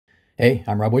Hey,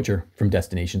 I'm Rob Witcher from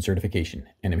Destination Certification,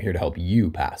 and I'm here to help you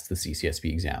pass the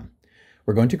CCSP exam.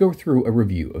 We're going to go through a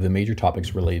review of the major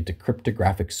topics related to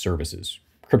cryptographic services,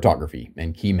 cryptography,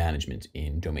 and key management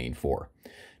in Domain 4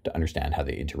 to understand how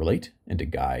they interrelate and to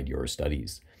guide your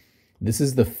studies. This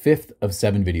is the 5th of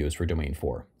 7 videos for Domain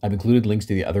 4. I've included links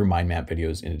to the other MindMap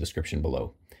videos in the description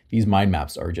below. These mind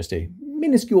maps are just a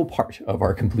minuscule part of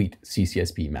our complete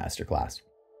CCSP masterclass.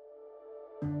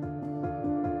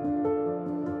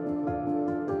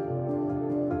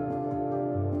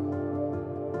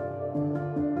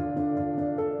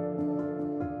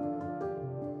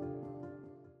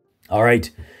 All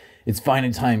right, it's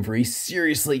finally time for a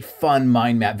seriously fun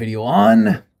mind map video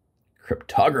on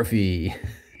cryptography.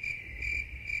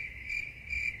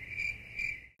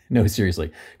 No,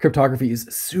 seriously, cryptography is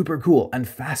super cool and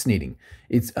fascinating.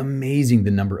 It's amazing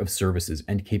the number of services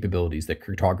and capabilities that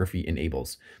cryptography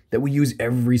enables that we use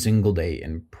every single day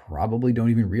and probably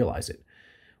don't even realize it.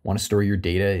 Want to store your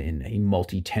data in a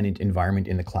multi-tenant environment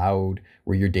in the cloud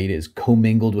where your data is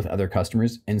commingled with other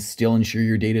customers and still ensure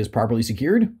your data is properly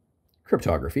secured?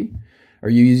 Cryptography. Are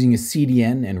you using a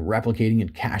CDN and replicating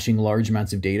and caching large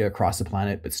amounts of data across the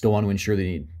planet but still want to ensure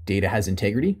the data has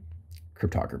integrity?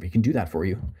 Cryptography can do that for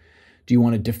you. Do you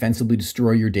want to defensively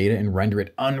destroy your data and render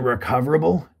it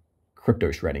unrecoverable?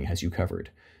 Crypto shredding has you covered.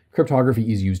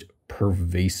 Cryptography is used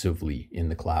pervasively in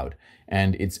the cloud,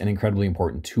 and it's an incredibly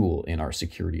important tool in our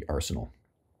security arsenal.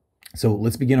 So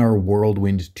let's begin our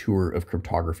whirlwind tour of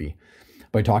cryptography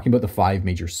by talking about the 5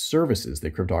 major services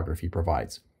that cryptography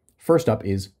provides. First up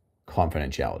is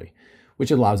confidentiality, which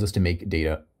allows us to make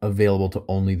data available to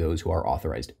only those who are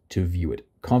authorized to view it.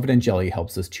 Confidentiality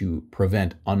helps us to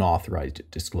prevent unauthorized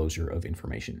disclosure of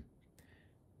information.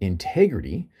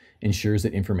 Integrity ensures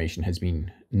that information has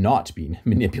not been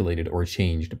manipulated or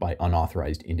changed by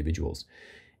unauthorized individuals.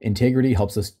 Integrity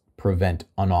helps us prevent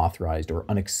unauthorized or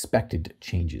unexpected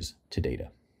changes to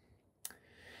data.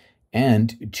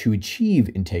 And to achieve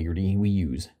integrity, we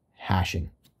use hashing.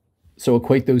 So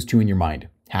equate those two in your mind.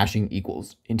 Hashing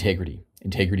equals integrity.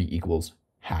 Integrity equals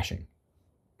hashing.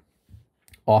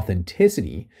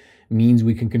 Authenticity means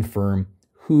we can confirm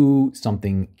who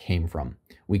something came from.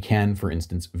 We can, for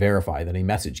instance, verify that a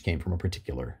message came from a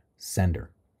particular sender.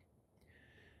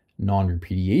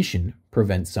 Non-repudiation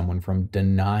prevents someone from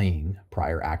denying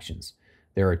prior actions.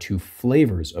 There are 2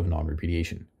 flavors of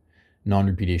non-repudiation.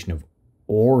 Non-repudiation of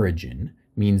origin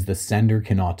means the sender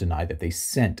cannot deny that they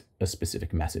sent a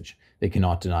specific message. They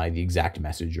cannot deny the exact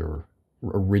message or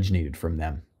originated from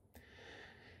them.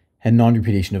 And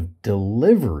non-repudiation of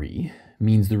delivery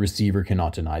means the receiver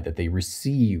cannot deny that they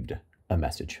received a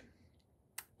message.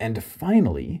 And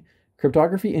finally,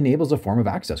 cryptography enables a form of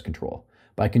access control.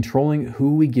 By controlling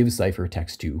who we give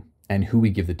ciphertext to and who we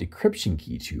give the decryption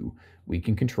key to, we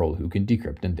can control who can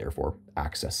decrypt and therefore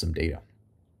access some data.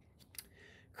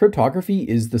 Cryptography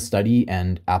is the study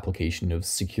and application of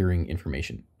securing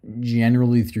information,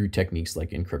 generally through techniques like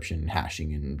encryption,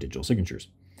 hashing, and digital signatures.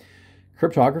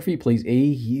 Cryptography plays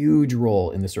a huge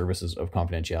role in the services of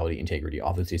confidentiality, integrity,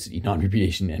 authenticity,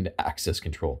 non-repudiation, and access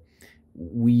control.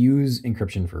 We use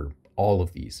encryption for all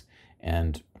of these,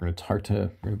 and we're going to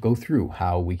go through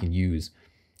how we can use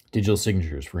digital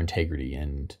signatures for integrity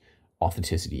and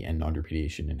authenticity and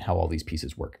non-repudiation and how all these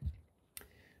pieces work.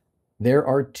 There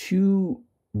are 2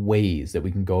 ways that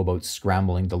we can go about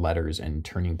scrambling the letters and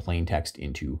turning plain text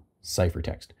into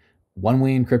ciphertext.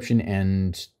 One-way encryption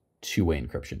and 2-way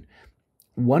encryption.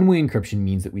 One-way encryption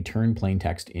means that we turn plain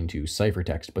text into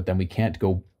ciphertext, but then we can't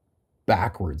go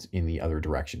backwards in the other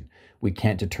direction. We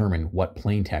can't determine what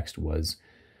plain text was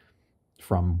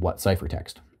from what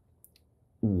ciphertext.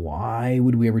 Why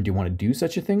would we ever want to do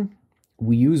such a thing?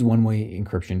 We use one-way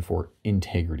encryption for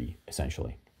integrity,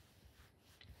 essentially.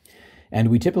 And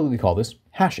we typically call this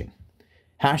hashing.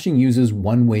 Hashing uses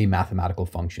one-way mathematical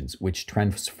functions, which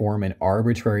transform an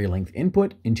arbitrary length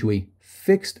input into a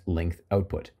fixed length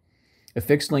output, a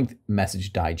fixed length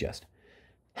message digest.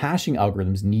 Hashing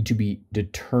algorithms need to be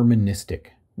deterministic,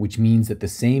 which means that the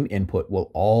same input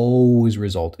will always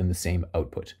result in the same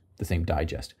output, the same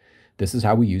digest. This is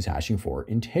how we use hashing for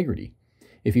integrity.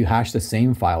 If you hash the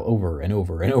same file over and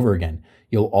over and over again,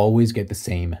 you'll always get the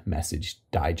same message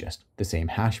digest, the same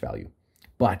hash value.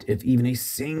 But if even a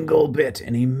single bit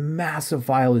in a massive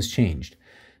file is changed,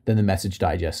 then the message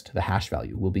digest, the hash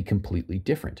value, will be completely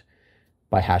different.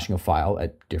 By hashing a file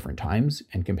at different times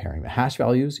and comparing the hash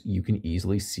values, you can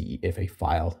easily see if a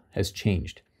file has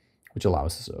changed, which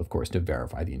allows us, of course, to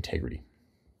verify the integrity.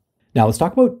 Now let's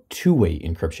talk about 2-way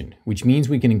encryption, which means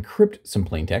we can encrypt some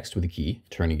plain text with a key,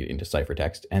 turning it into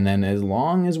ciphertext, and then as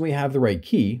long as we have the right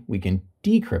key, we can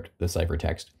decrypt the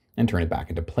ciphertext and turn it back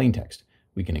into plain text.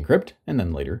 We can encrypt and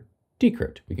then later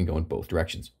decrypt. We can go in both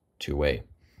directions, two-way.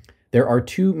 There are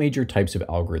two major types of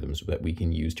algorithms that we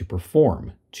can use to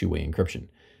perform two-way encryption: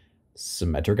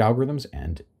 symmetric algorithms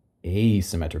and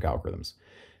asymmetric algorithms.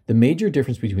 The major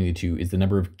difference between the two is the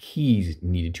number of keys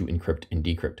needed to encrypt and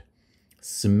decrypt.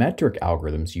 Symmetric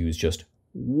algorithms use just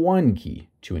one key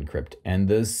to encrypt and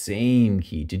the same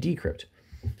key to decrypt.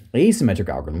 Asymmetric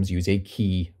algorithms use a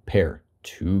key pair,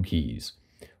 two keys,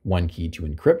 one key to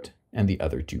encrypt and the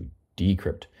other to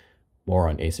decrypt. More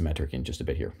on asymmetric in just a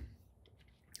bit here.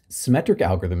 Symmetric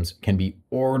algorithms can be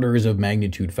orders of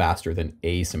magnitude faster than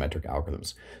asymmetric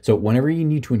algorithms. So whenever you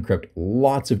need to encrypt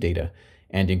lots of data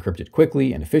and encrypt it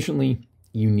quickly and efficiently,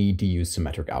 you need to use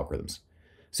symmetric algorithms.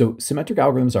 So symmetric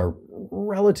algorithms are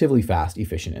relatively fast,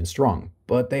 efficient, and strong,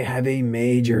 but they have a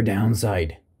major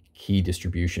downside: key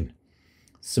distribution.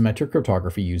 Symmetric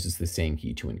cryptography uses the same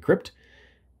key to encrypt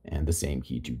and the same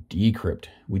key to decrypt,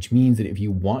 which means that if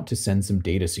you want to send some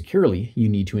data securely, you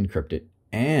need to encrypt it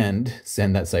and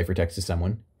send that ciphertext to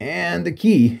someone, and the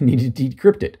key needed to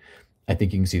decrypt it. I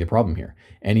think you can see the problem here.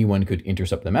 Anyone could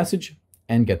intercept the message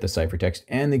and get the ciphertext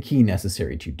and the key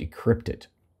necessary to decrypt it.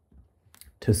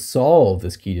 To solve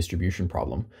this key distribution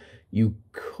problem, you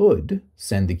could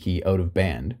send the key out of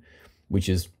band, which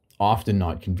is often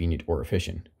not convenient or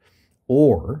efficient.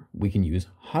 Or we can use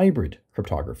hybrid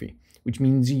cryptography, which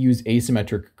means you use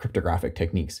asymmetric cryptographic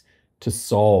techniques to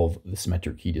solve the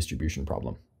symmetric key distribution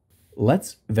problem.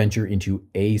 Let's venture into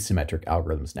asymmetric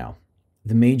algorithms now.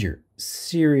 The major,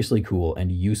 seriously cool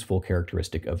and useful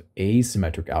characteristic of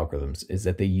asymmetric algorithms is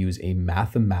that they use a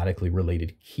mathematically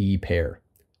related key pair,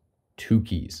 two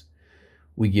keys.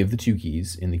 We give the two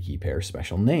keys in the key pair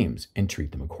special names and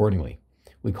treat them accordingly.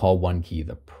 We call one key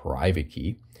the private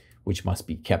key, which must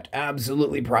be kept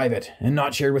absolutely private and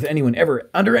not shared with anyone ever,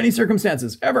 under any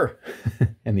circumstances, ever.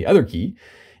 And the other key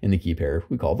in the key pair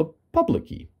we call the public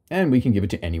key, and we can give it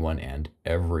to anyone and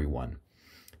everyone.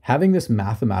 Having this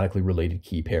mathematically related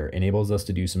key pair enables us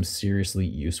to do some seriously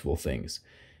useful things.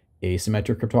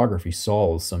 Asymmetric cryptography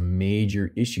solves some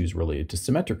major issues related to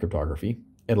symmetric cryptography.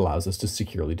 It allows us to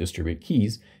securely distribute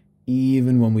keys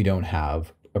even when we don't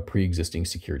have a pre-existing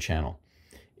secure channel.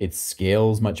 It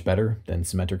scales much better than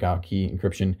symmetric key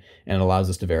encryption, and it allows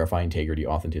us to verify integrity,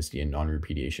 authenticity, and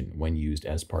non-repudiation when used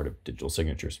as part of digital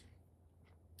signatures.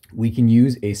 We can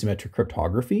use asymmetric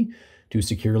cryptography to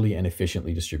securely and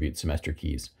efficiently distribute symmetric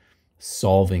keys,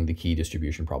 solving the key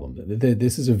distribution problem.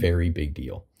 This is a very big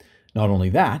deal. Not only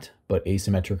that, but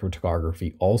asymmetric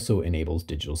cryptography also enables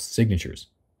digital signatures,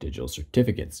 digital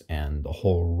certificates, and the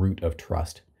whole root of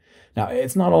trust. Now,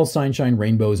 it's not all sunshine,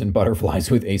 rainbows, and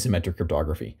butterflies with asymmetric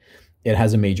cryptography. It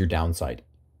has a major downside.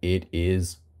 It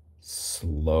is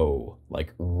slow,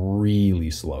 like really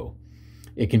slow.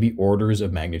 It can be orders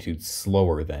of magnitude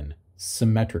slower than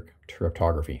symmetric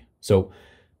cryptography. So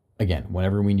again,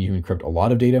 whenever we need to encrypt a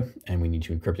lot of data and we need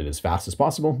to encrypt it as fast as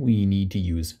possible, we need to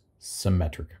use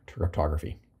symmetric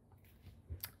cryptography.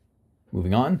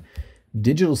 Moving on,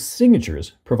 digital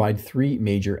signatures provide three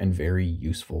major and very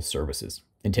useful services: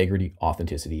 integrity,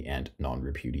 authenticity, and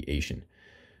non-repudiation.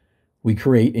 We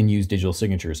create and use digital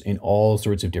signatures in all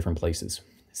sorts of different places,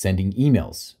 sending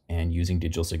emails and using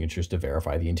digital signatures to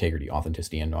verify the integrity,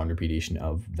 authenticity, and non-repudiation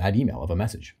of that email, of a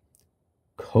message.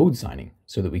 Code signing,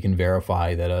 so that we can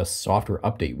verify that a software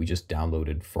update we just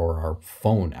downloaded for our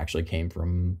phone actually came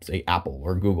from, say, Apple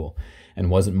or Google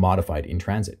and wasn't modified in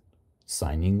transit.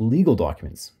 Signing legal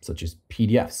documents, such as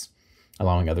PDFs,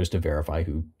 allowing others to verify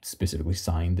who specifically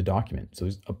signed the document.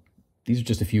 So these are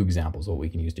just a few examples of what we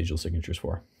can use digital signatures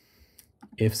for.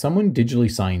 If someone digitally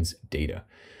signs data,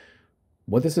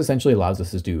 what this essentially allows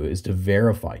us to do is to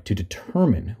verify, to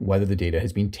determine whether the data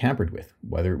has been tampered with,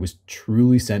 whether it was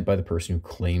truly sent by the person who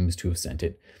claims to have sent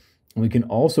it. And we can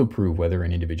also prove whether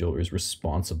an individual is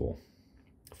responsible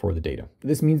for the data.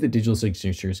 This means that digital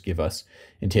signatures give us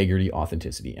integrity,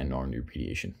 authenticity, and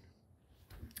non-repudiation.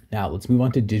 Now let's move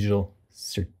on to digital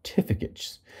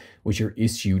certificates, which are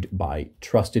issued by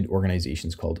trusted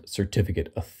organizations called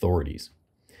certificate authorities.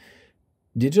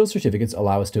 Digital certificates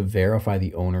allow us to verify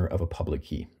the owner of a public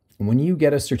key. And when you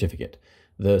get a certificate,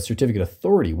 the certificate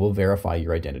authority will verify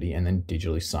your identity and then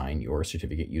digitally sign your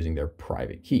certificate using their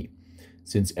private key.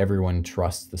 Since everyone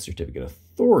trusts the certificate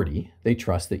authority, they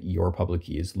trust that your public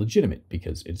key is legitimate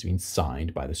because it's been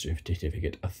signed by the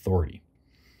certificate authority.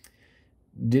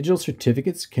 Digital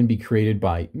certificates can be created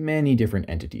by many different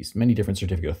entities, many different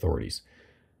certificate authorities.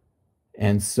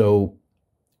 And so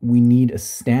we need a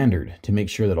standard to make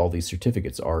sure that all these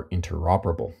certificates are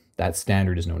interoperable. That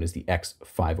standard is known as the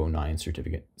X509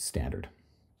 certificate standard.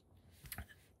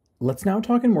 Let's now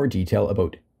talk in more detail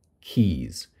about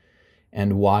keys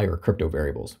and why, or crypto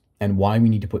variables, and why we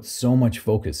need to put so much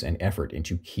focus and effort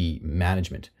into key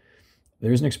management.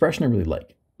 There's an expression I really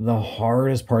like. The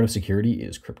hardest part of security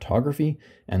is cryptography,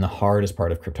 and the hardest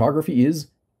part of cryptography is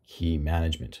key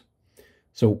management.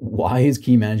 So why is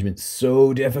key management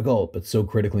so difficult but so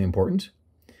critically important?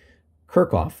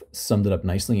 Kerckhoff summed it up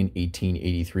nicely in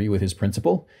 1883 with his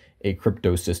principle: a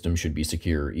crypto system should be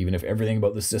secure, even if everything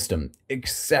about the system,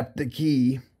 except the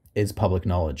key, is public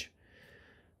knowledge.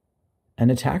 An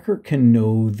attacker can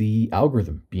know the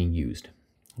algorithm being used.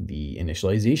 The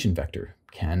initialization vector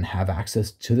can have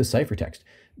access to the ciphertext.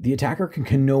 The attacker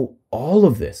can know all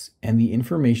of this, and the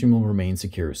information will remain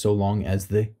secure so long as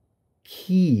the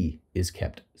key is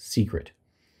kept secret.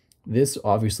 This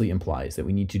obviously implies that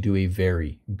we need to do a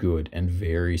very good and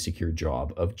very secure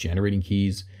job of generating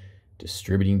keys,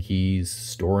 distributing keys,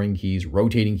 storing keys,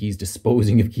 rotating keys,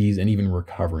 disposing of keys, and even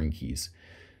recovering keys.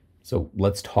 So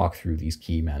let's talk through these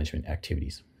key management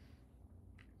activities.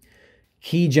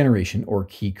 Key generation, or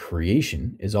key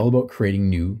creation, is all about creating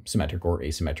new symmetric or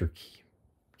asymmetric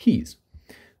keys.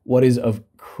 What is of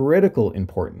critical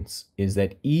importance is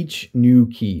that each new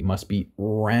key must be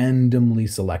randomly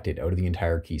selected out of the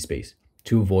entire key space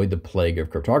to avoid the plague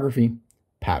of cryptography,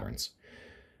 patterns.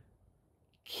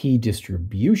 Key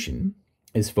distribution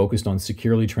is focused on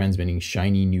securely transmitting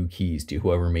shiny new keys to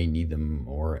whoever may need them,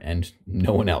 and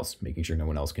no one else, making sure no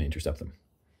one else can intercept them.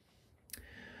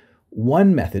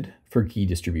 One method for key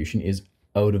distribution is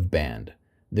out of band.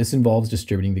 This involves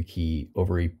distributing the key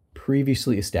over a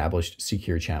previously established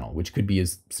secure channel, which could be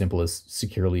as simple as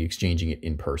securely exchanging it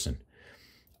in person.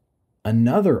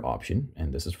 Another option,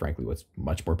 and this is frankly what's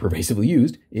much more pervasively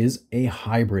used, is a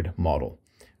hybrid model,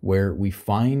 where we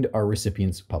find our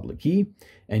recipient's public key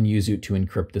and use it to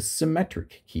encrypt the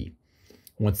symmetric key.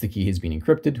 Once the key has been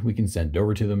encrypted, we can send it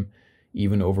over to them,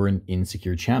 even over an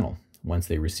insecure channel. Once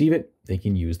they receive it, they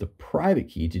can use the private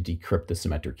key to decrypt the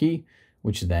symmetric key,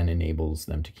 which then enables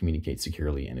them to communicate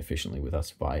securely and efficiently with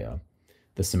us via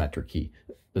the symmetric key.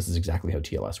 This is exactly how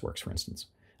TLS works, for instance.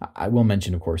 I will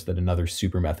mention, of course, that another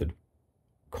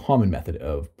common method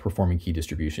of performing key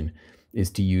distribution is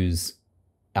to use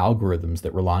algorithms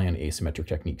that rely on asymmetric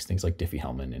techniques, things like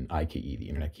Diffie-Hellman and IKE, the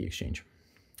Internet Key Exchange.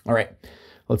 All right,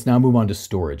 let's now move on to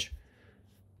storage.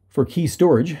 For key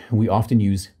storage, we often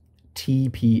use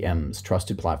TPMs,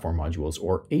 Trusted Platform Modules,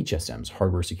 or HSMs,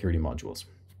 Hardware Security Modules.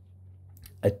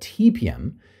 A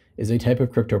TPM is a type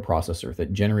of crypto processor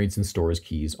that generates and stores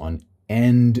keys on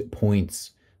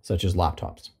endpoints, such as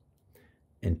laptops.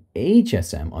 An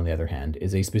HSM, on the other hand,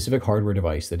 is a specific hardware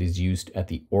device that is used at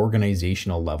the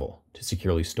organizational level to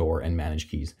securely store and manage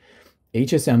keys.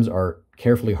 HSMs are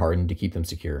carefully hardened to keep them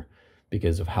secure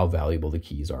because of how valuable the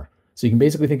keys are. So you can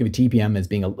basically think of a TPM as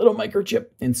being a little microchip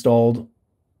installed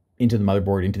into the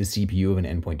motherboard, into the CPU of an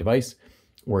endpoint device,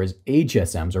 whereas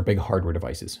HSMs are big hardware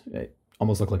devices.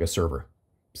 Almost look like a server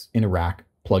in a rack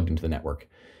plugged into the network,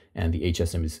 and the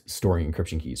HSM is storing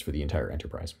encryption keys for the entire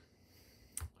enterprise.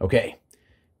 Okay,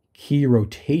 key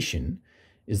rotation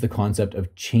is the concept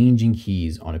of changing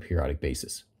keys on a periodic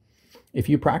basis. If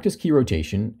you practice key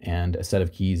rotation and a set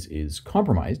of keys is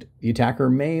compromised, the attacker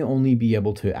may only be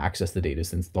able to access the data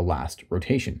since the last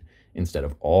rotation instead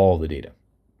of all the data.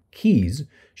 Keys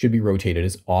should be rotated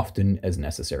as often as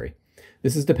necessary.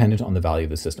 This is dependent on the value of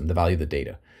the system, the value of the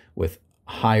data, with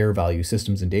higher value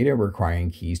systems and data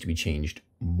requiring keys to be changed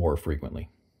more frequently.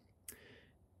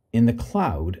 In the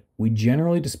cloud, we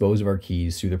generally dispose of our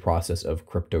keys through the process of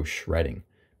crypto shredding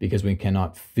because we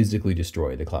cannot physically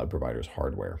destroy the cloud provider's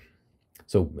hardware.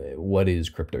 So what is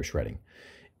crypto shredding?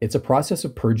 It's a process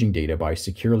of purging data by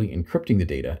securely encrypting the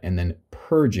data and then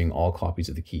purging all copies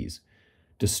of the keys,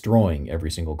 destroying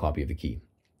every single copy of the key.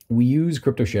 We use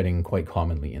crypto shredding quite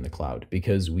commonly in the cloud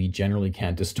because we generally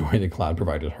can't destroy the cloud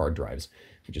provider's hard drives,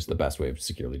 which is the best way of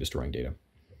securely destroying data.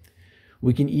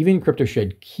 We can even crypto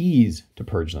shred keys to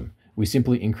purge them. We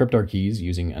simply encrypt our keys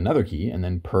using another key and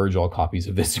then purge all copies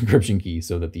of this encryption key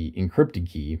so that the encrypted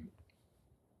key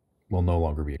will no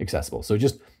longer be accessible. So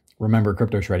just remember,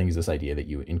 crypto shredding is this idea that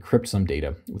you encrypt some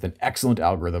data with an excellent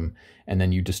algorithm and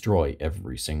then you destroy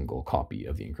every single copy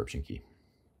of the encryption key.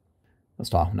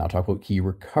 Let's now talk about key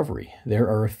recovery. There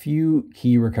are a few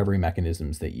key recovery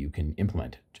mechanisms that you can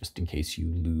implement just in case you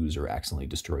lose or accidentally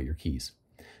destroy your keys.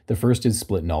 The first is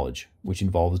split knowledge, which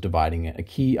involves dividing a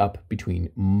key up between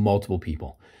multiple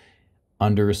people.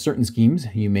 Under certain schemes,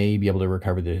 you may be able to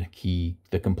recover the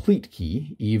complete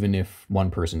key, even if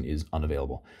one person is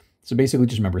unavailable. So basically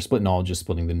just remember, split knowledge is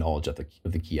splitting the knowledge of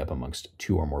the key up amongst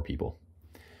two or more people.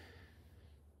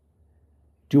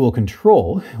 Dual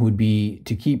control would be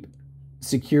to keep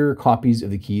secure copies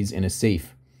of the keys in a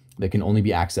safe that can only be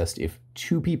accessed if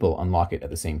two people unlock it at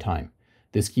the same time.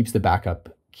 This keeps the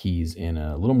backup keys in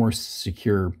a little more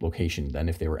secure location than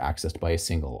if they were accessed by a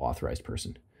single authorized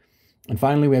person. And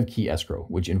finally, we have key escrow,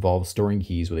 which involves storing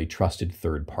keys with a trusted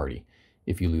third party.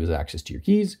 If you lose access to your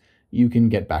keys, you can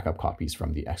get backup copies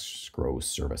from the escrow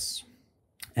service.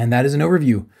 And that is an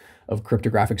overview of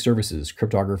cryptographic services,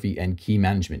 cryptography, and key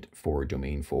management for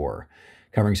Domain 4,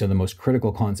 covering some of the most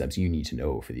critical concepts you need to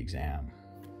know for the exam.